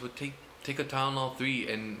ridiculous, but take a Tylenol 3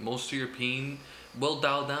 and most of your pain will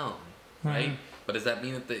dial down, right? But does that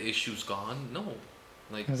mean that the issue's gone? No.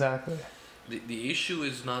 Like exactly. The issue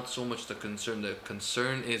is not so much the concern. The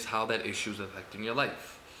concern is how that issue is affecting your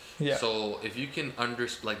life. Yeah. So if you can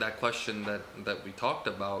like that question that we talked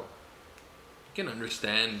about, you can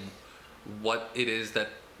understand what it is that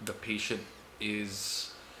the patient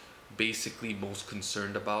is basically most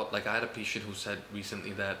concerned about. Like I had a patient who said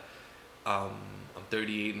recently that I'm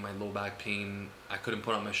 38 and my low back pain, I couldn't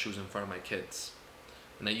put on my shoes in front of my kids,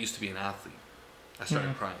 and I used to be an athlete. I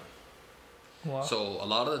started crying. Wow. So a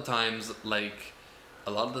lot of the times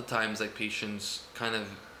patients kind of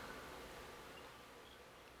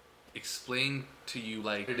explain to you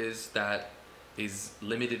like it is that is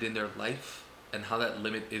limited in their life and how that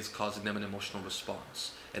limit is causing them an emotional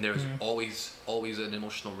response. And there's always an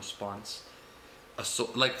emotional response.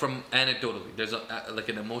 So like from anecdotally, there's like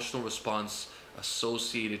an emotional response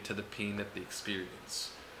associated to the pain that they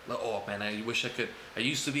experience. Like, oh man, I wish I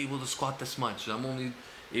used to be able to squat this much. I'm only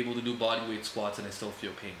able to do body weight squats and I still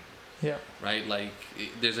feel pain. Yeah. Right? Like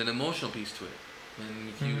there's an emotional piece to it. And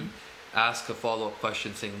if you ask a follow-up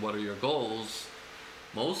question saying, what are your goals?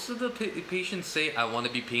 Most of the patients say, I want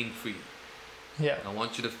to be pain-free. Yeah. I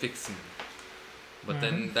want you to fix me. But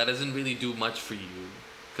then that doesn't really do much for you,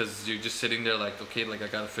 because you're just sitting there like, okay, like I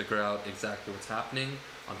got to figure out exactly what's happening.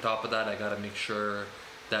 On top of that, I got to make sure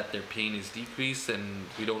that their pain is decreased, and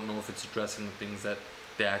we don't know if it's addressing the things that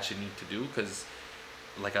they actually need to do, because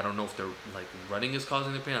like I don't know if they're like running is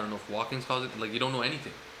causing the pain. I don't know if walking is causing, like you don't know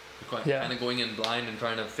anything. You're kind of going in blind and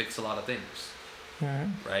trying to fix a lot of things,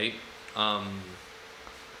 right?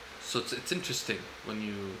 So it's interesting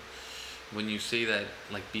when you say that,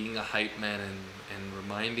 like being a hype man and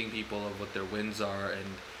reminding people of what their wins are and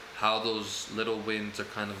how those little wins are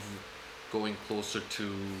kind of going closer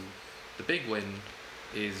to the big win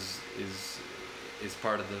is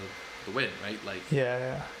part of the win, right? Like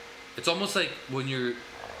it's almost like when you're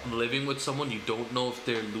living with someone, you don't know if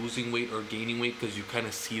they're losing weight or gaining weight because you kind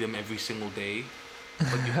of see them every single day,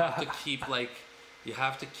 but you have to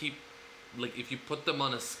keep like if you put them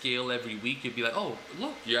on a scale every week, you'd be like, oh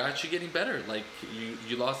look, you're actually getting better, like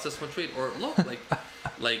you lost this much weight, or look,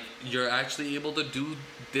 like you're actually able to do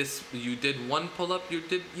this, you did one pull-up, you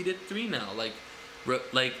did 3 now, like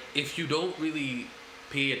if you don't really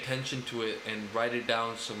pay attention to it and write it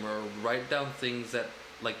down somewhere, or write down things that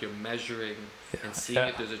like you're measuring and seeing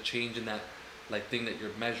if there's a change in that like thing that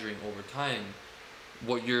you're measuring over time,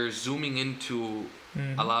 what you're zooming into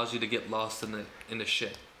allows you to get lost in the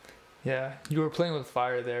shit. Yeah, you were playing with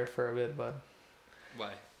fire there for a bit, bud.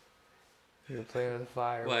 Why? You were playing with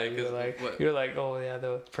fire. Why? You're like, oh yeah,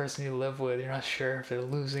 the person you live with, you're not sure if they're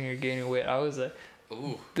losing or gaining weight. I was like,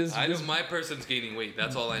 ooh, I know my person's gaining weight.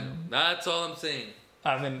 That's all I know. That's all I'm saying.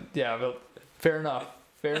 I mean, yeah, but fair enough.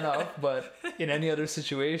 But in any other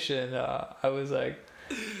situation, I was like,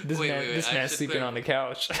 this man's sleeping on the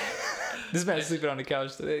couch. This man's sleeping on the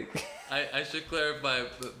couch today. I should clarify,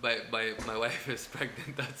 my wife is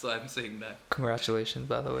pregnant. That's why I'm saying that. Congratulations,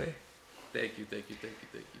 by the way. Thank you.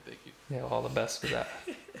 Yeah, all the best with that.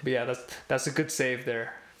 But yeah, that's a good save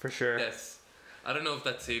there, for sure. Yes. I don't know if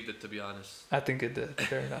that saved it, to be honest. I think it did.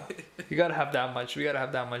 Fair enough. We gotta have that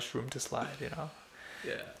much room to slide, you know?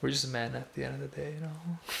 Yeah. We're just men at the end of the day, you know?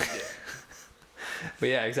 Yeah. But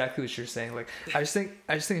yeah, exactly what you're saying. Like, I just think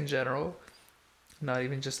in general, not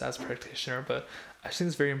even just as a practitioner, but I just think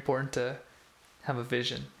it's very important to have a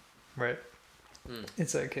vision, right?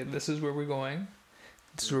 It's like, okay, this is where we're going.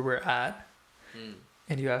 This is where we're at.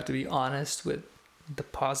 And you have to be honest with the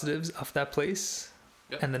positives of that place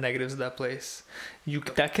and the negatives of that place.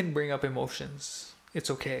 That can bring up emotions. It's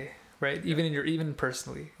okay, right? Even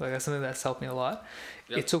personally, like that's something that's helped me a lot.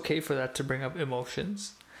 It's okay for that to bring up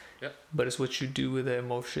emotions. But it's what you do with the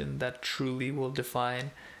emotion that truly will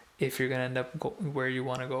define if you're gonna end up where you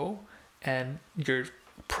want to go and your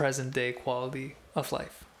present day quality of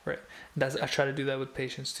life, right? I try to do that with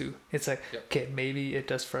patients too. It's like, okay, maybe it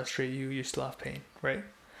does frustrate you. You still have pain, right?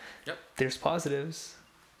 There's positives,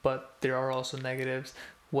 but there are also negatives.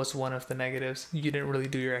 What's one of the negatives? You didn't really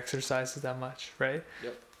do your exercises that much, right?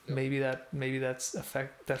 Maybe that's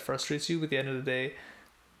that frustrates you. But at the end of the day,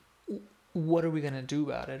 what are we gonna do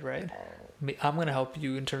about it, right? I'm gonna help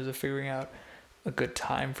you in terms of figuring out a good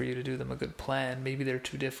time for you to do them, a good plan. Maybe they're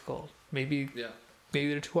too difficult. Maybe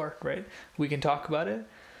they're too hard, right? We can talk about it.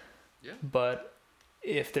 But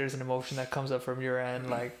if there's an emotion that comes up from your end,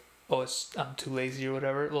 like, oh, I'm too lazy or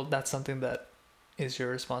whatever, well, that's something that is your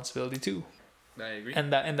responsibility too. I agree.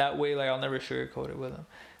 And that way, like, I'll never sugarcoat it with them.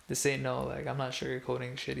 This ain't like, I'm not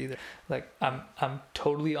sugarcoating shit either. Like, I'm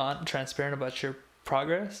totally transparent about your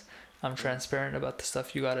progress. I'm transparent about the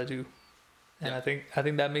stuff you gotta do. And I think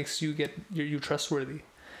that makes you you trustworthy.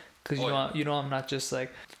 Because I'm not just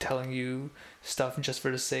like telling you stuff just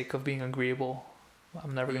for the sake of being agreeable.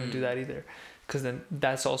 I'm never going to do that either. Because then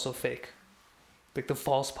that's also fake. Like the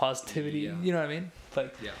false positivity, you know what I mean?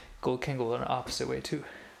 Like can go in an opposite way too.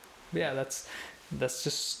 But yeah, that's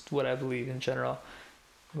just what I believe in general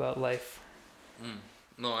about life.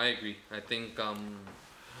 No, I agree. I think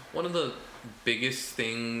one of the biggest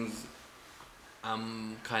things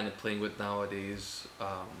I'm kind of playing with nowadays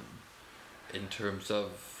in terms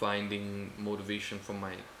of finding motivation from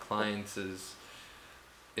my clients is,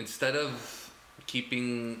 instead of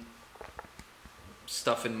keeping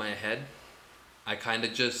stuff in my head, I kind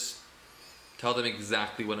of just tell them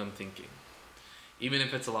exactly what I'm thinking, even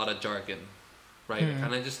if it's a lot of jargon, right? I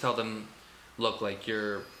kind of just tell them, look, like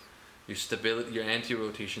your stability, your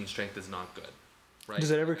anti-rotation strength is not good, right?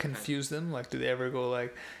 Does it ever confuse them? Like, do they ever go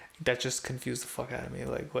like, that just confused the fuck out of me?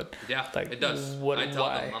 Like, what? Yeah, like, it does. I tell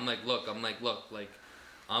them, I'm like, look,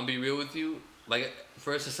 I'll be real with you. Like,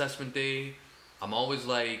 first assessment day, I'm always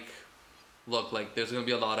like, look, like, there's going to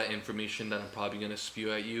be a lot of information that I'm probably going to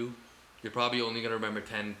spew at you. You're probably only going to remember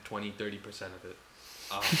 10, 20, 30% of it.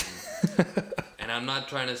 And I'm not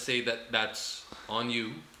trying to say that that's on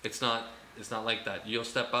you. It's not like that. You'll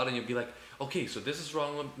step out and you'll be like, okay, so this is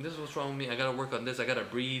what's wrong with me. I got to work on this. I got to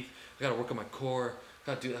breathe. I got to work on my core.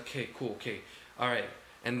 Got to do, okay, cool, okay. All right.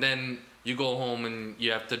 And then you go home and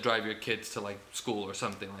you have to drive your kids to like school or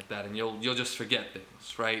something like that, and you'll just forget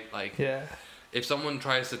things, right? Like, if someone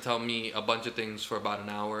tries to tell me a bunch of things for about an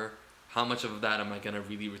hour, how much of that am I going to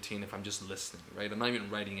really retain if I'm just listening, right? I'm not even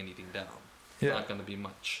writing anything down. It's not going to be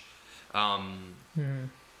much.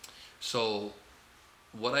 So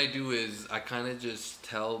what I do is I kind of just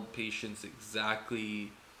tell patients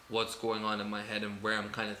exactly what's going on in my head and where I'm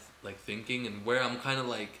kind of like thinking, and where I'm kind of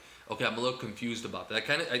like, okay, I'm a little confused about that.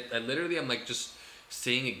 I literally am like just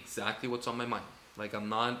saying exactly what's on my mind. Like, I'm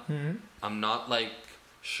not like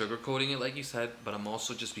sugarcoating it like you said, but I'm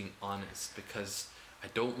also just being honest, because I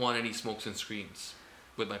don't want any smokes and screens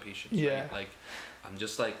with my patients. Right? Like, I'm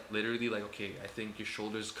just like literally like, okay, I think your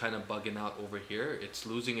shoulder's kind of bugging out over here. It's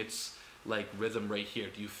losing its like rhythm right here.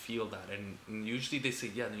 Do you feel that? And usually they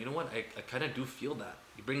say, yeah, you know what? I kind of do feel that.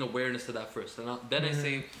 You bring awareness to that first. And then I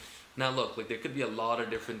say, now look, like there could be a lot of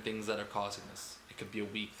different things that are causing this. It could be a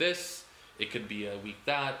weak this. It could be a weak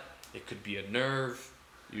that. It could be a nerve.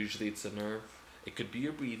 Usually it's a nerve. It could be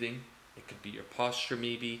your breathing. It could be your posture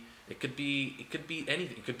maybe. It could be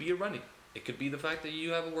anything. It could be your running. It could be the fact that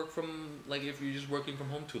you have a work from, like if you're just working from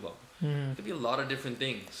home too long. It could be a lot of different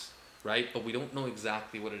things, right? But we don't know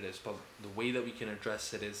exactly what it is. But the way that we can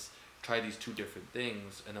address it is try these two different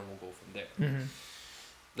things, and then we'll go from there.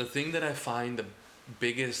 The thing that I find the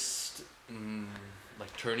biggest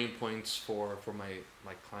like turning points for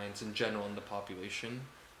my clients in general in the population,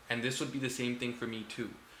 and this would be the same thing for me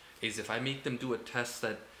too, is if I make them do a test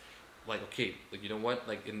that, like, okay, like, you know what,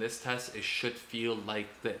 like in this test it should feel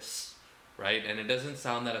like this, right? And it doesn't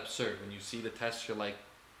sound that absurd. When you see the test, you're like,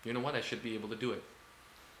 you know what, I should be able to do it.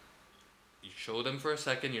 You show them for a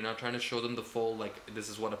second. You're not trying to show them the full, like, this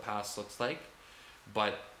is what a pass looks like,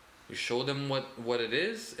 but you show them what it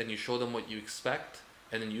is, and you show them what you expect,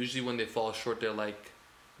 and then usually when they fall short, they're like,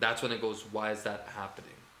 that's when it goes, why is that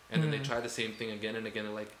happening? And then they try the same thing again and again.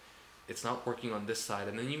 They're like, it's not working on this side.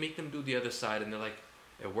 And then you make them do the other side, and they're like,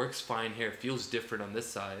 it works fine here. It feels different on this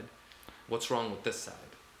side. What's wrong with this side?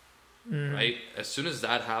 right? As soon as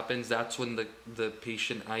that happens, that's when the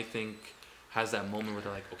patient, I think, has that moment where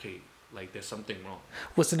they're like, okay, like there's something wrong.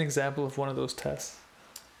 What's an example of one of those tests?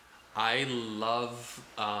 I love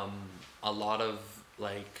a lot of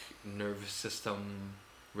like nervous system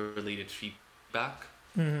related feedback.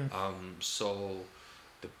 So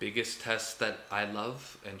the biggest test that I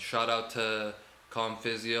love, and shout out to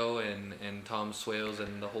Physio and Tom Swales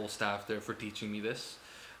and the whole staff there for teaching me this.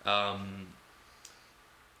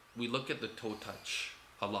 We look at the toe touch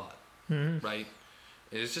a lot, right?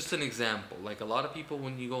 It's just an example. Like a lot of people,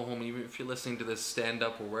 when you go home, even if you're listening to this, stand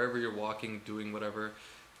up or wherever you're walking, doing whatever,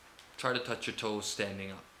 try to touch your toes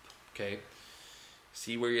standing up, okay?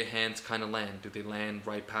 See where your hands kind of land. Do they land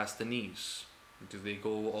right past the knees? Do they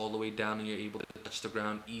go all the way down and you're able to touch the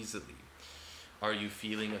ground easily? Are you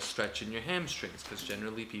feeling a stretch in your hamstrings? Because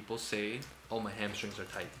generally people say, oh, my hamstrings are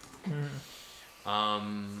tight.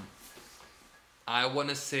 I want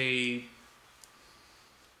to say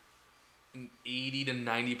 80 to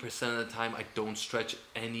 90% of the time, I don't stretch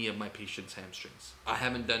any of my patients' hamstrings. I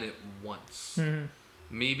haven't done it once.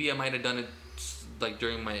 Maybe I might have done it like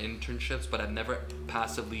during my internships, but I've never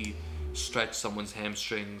passively stretched someone's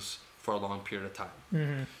hamstrings for a long period of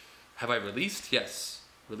time. Have I released? Yes.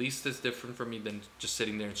 Released is different for me than just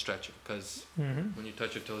sitting there and stretching, because when you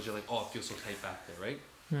touch your toes, you're like, oh, it feels so tight back there, right?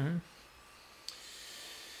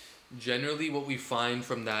 Generally, what we find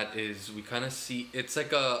from that is we kind of see it's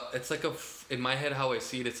like a in my head how I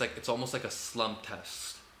see it, it's almost like a slump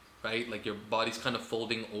test, right? Like your body's kind of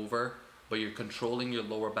folding over, but you're controlling your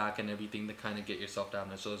lower back and everything to kind of get yourself down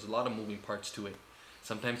there. So there's a lot of moving parts to it.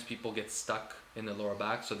 Sometimes people get stuck in the lower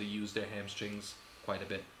back, so they use their hamstrings quite a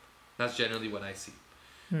bit. That's generally what I see.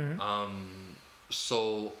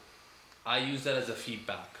 So I use that as a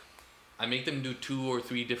feedback. I make them do 2 or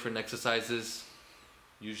 3 different exercises,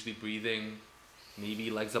 usually breathing, maybe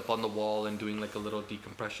legs up on the wall and doing like a little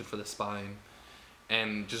decompression for the spine,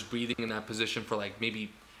 and just breathing in that position for like maybe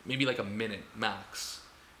like a minute max.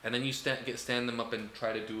 And then you stand them up and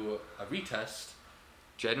try to do a retest.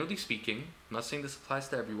 Generally speaking, I'm not saying this applies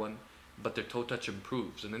to everyone, but their toe touch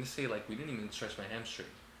improves. And then they say like, we didn't even stretch my hamstring.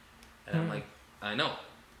 And I'm like, I know.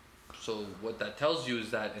 So what that tells you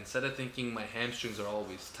is that instead of thinking my hamstrings are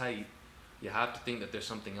always tight, you have to think that there's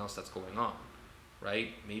something else that's going on,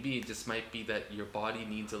 right? Maybe it just might be that your body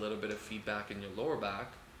needs a little bit of feedback in your lower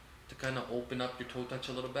back to kind of open up your toe touch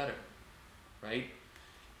a little better, right?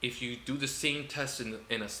 If you do the same test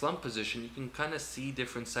in a slump position, you can kind of see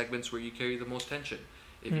different segments where you carry the most tension.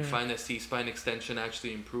 If you find that C-spine extension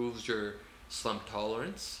actually improves your slump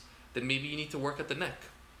tolerance, then maybe you need to work at the neck.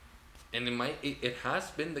 And it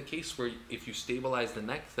has been the case where if you stabilize the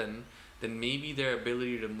neck, then maybe their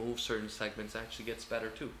ability to move certain segments actually gets better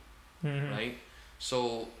too, right?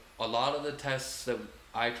 So a lot of the tests that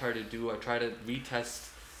I try to do, I try to retest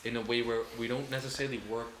in a way where we don't necessarily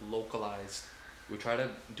work localized. We try to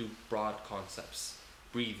do broad concepts.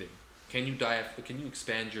 Breathing. Can you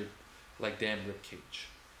expand your like damn rib cage?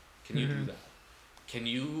 Can you do that? Can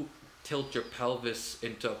you tilt your pelvis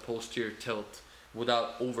into a posterior tilt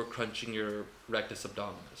without over crunching your rectus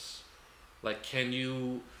abdominis? Like can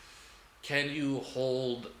you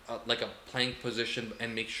hold like a plank position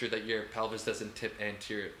and make sure that your pelvis doesn't tip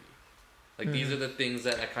anteriorly? Like these are the things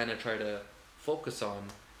that I kind of try to focus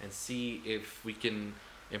on and see if we can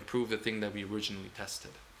improve the thing that we originally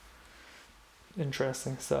tested.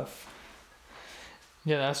 Interesting stuff.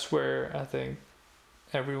 Yeah, that's where I think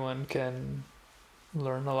everyone can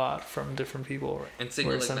learn a lot from different people. And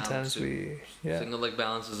single leg balance too. Single leg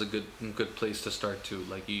balance is a good place to start too.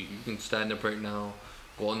 Like you can stand up right now,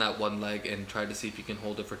 go on that one leg and try to see if you can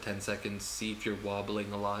hold it for 10 seconds, see if you're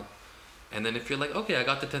wobbling a lot. And then if you're like, okay, I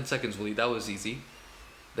got the 10 seconds, Willie, that was easy.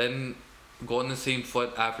 Then go on the same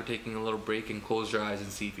foot after taking a little break and close your eyes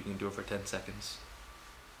and see if you can do it for 10 seconds.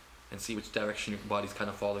 And see which direction your body's kind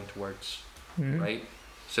of falling towards, right?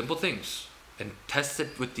 Simple things. And test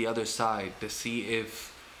it with the other side to see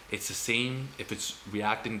if it's the same, if it's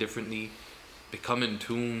reacting differently. Become in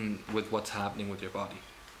tune with what's happening with your body.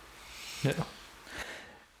 Yeah.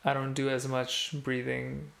 I don't do as much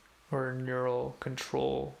breathing or neural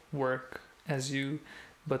control work as you,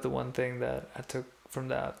 but the one thing that I took from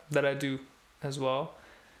that I do as well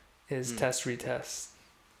is test retest.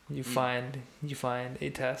 You find a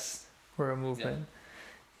test or a movement,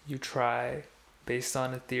 you try based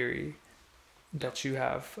on a theory that you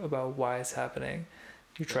have about why it's happening.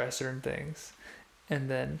 You try certain things and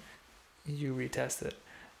then you retest it.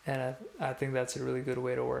 And I think that's a really good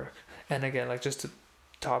way to work. And again, like just to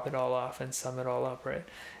top it all off and sum it all up, right?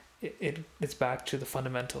 It's back to the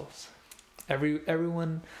fundamentals.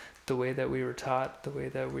 Everyone the way that we were taught, the way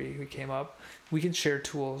that we came up. We can share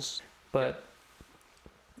tools, but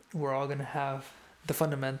we're all going to have the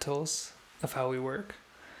fundamentals of how we work.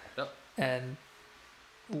 Yep. And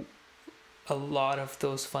a lot of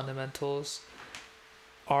those fundamentals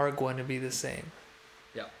are going to be the same.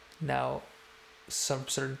 Yeah. Now, some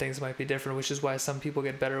certain things might be different, which is why some people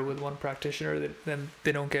get better with one practitioner than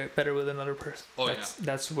they don't get better with another person.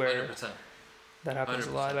 That's where 100%. That happens 100%.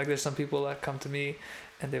 A lot. Like, there's some people that come to me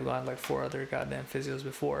and they've gone like 4 other goddamn physios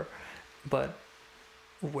before, but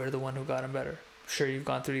we're the one who got them better. Sure, you've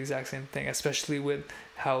gone through the exact same thing, especially with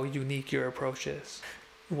how unique your approach is.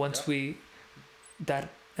 Once and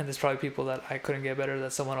there's probably people that I couldn't get better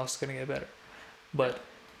that someone else is going to get better. But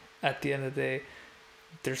at the end of the day,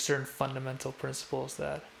 there's certain fundamental principles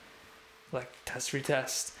that, like, test,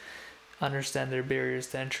 retest, understand their barriers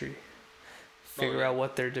to entry, figure out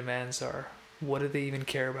what their demands are, what do they even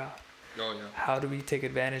care about, how do we take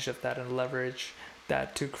advantage of that and leverage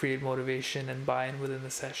that to create motivation and buy-in within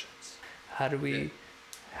the sessions, how do we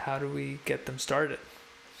get them started.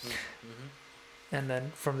 And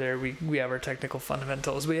then from there we have our technical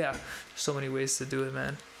fundamentals. But yeah, so many ways to do it,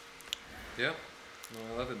 man. Yeah.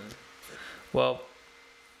 No, I love it, man. Well,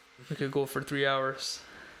 we could go for 3 hours.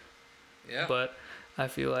 Yeah. But I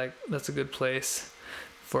feel like that's a good place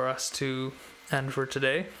for us to end for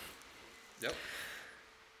today. Yep.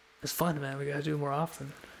 It's fun, man. We gotta do it more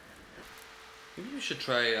often. Maybe we should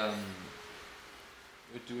try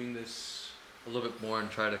with doing this a little bit more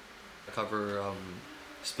and try to cover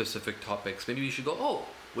specific topics. Maybe we should go, what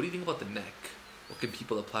do you think about the neck? What can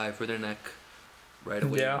people apply for their neck right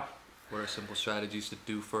away? Yeah. What are simple strategies to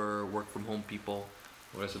do for work from home people?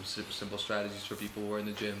 What are some simple strategies for people who are in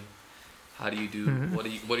the gym? How do you do? What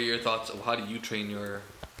are your thoughts? How do you train your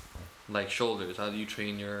shoulders? How do you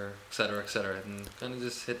train your et cetera, and kind of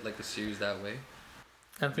just hit like a series that way.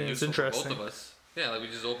 I think it's interesting. Both of us, yeah, like we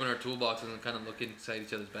just open our toolbox and kind of look inside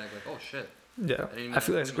each other's bag, like, oh shit. Yeah, I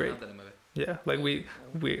feel that's great. Yeah, like we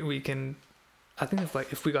can. I think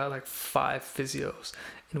if we got like 5 physios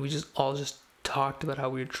and we just talked about how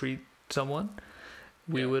we would treat someone,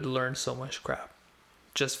 we would learn so much crap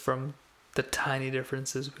just from the tiny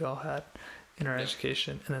differences we all had in our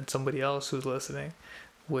education. And then somebody else who's listening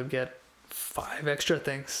would get 5 extra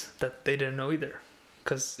things that they didn't know either,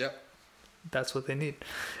 because that's what they need.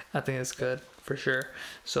 I think it's good for sure.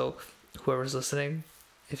 So whoever's listening,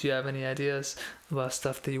 if you have any ideas about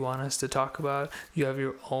stuff that you want us to talk about, you have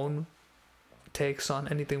your own takes on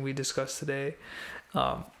anything we discussed today,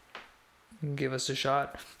 give us a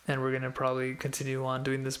shot. And we're going to probably continue on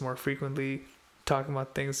doing this more frequently, talking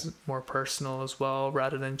about things more personal as well,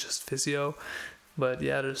 rather than just physio. But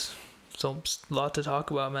yeah, there's a lot to talk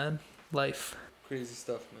about, man. Life. Crazy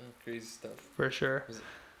stuff, man. Crazy stuff. For sure.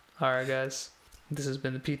 All right, guys. This has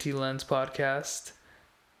been the PT Lens podcast.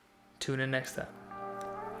 Tune in next time.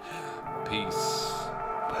 Peace.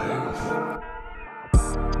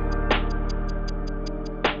 Peace.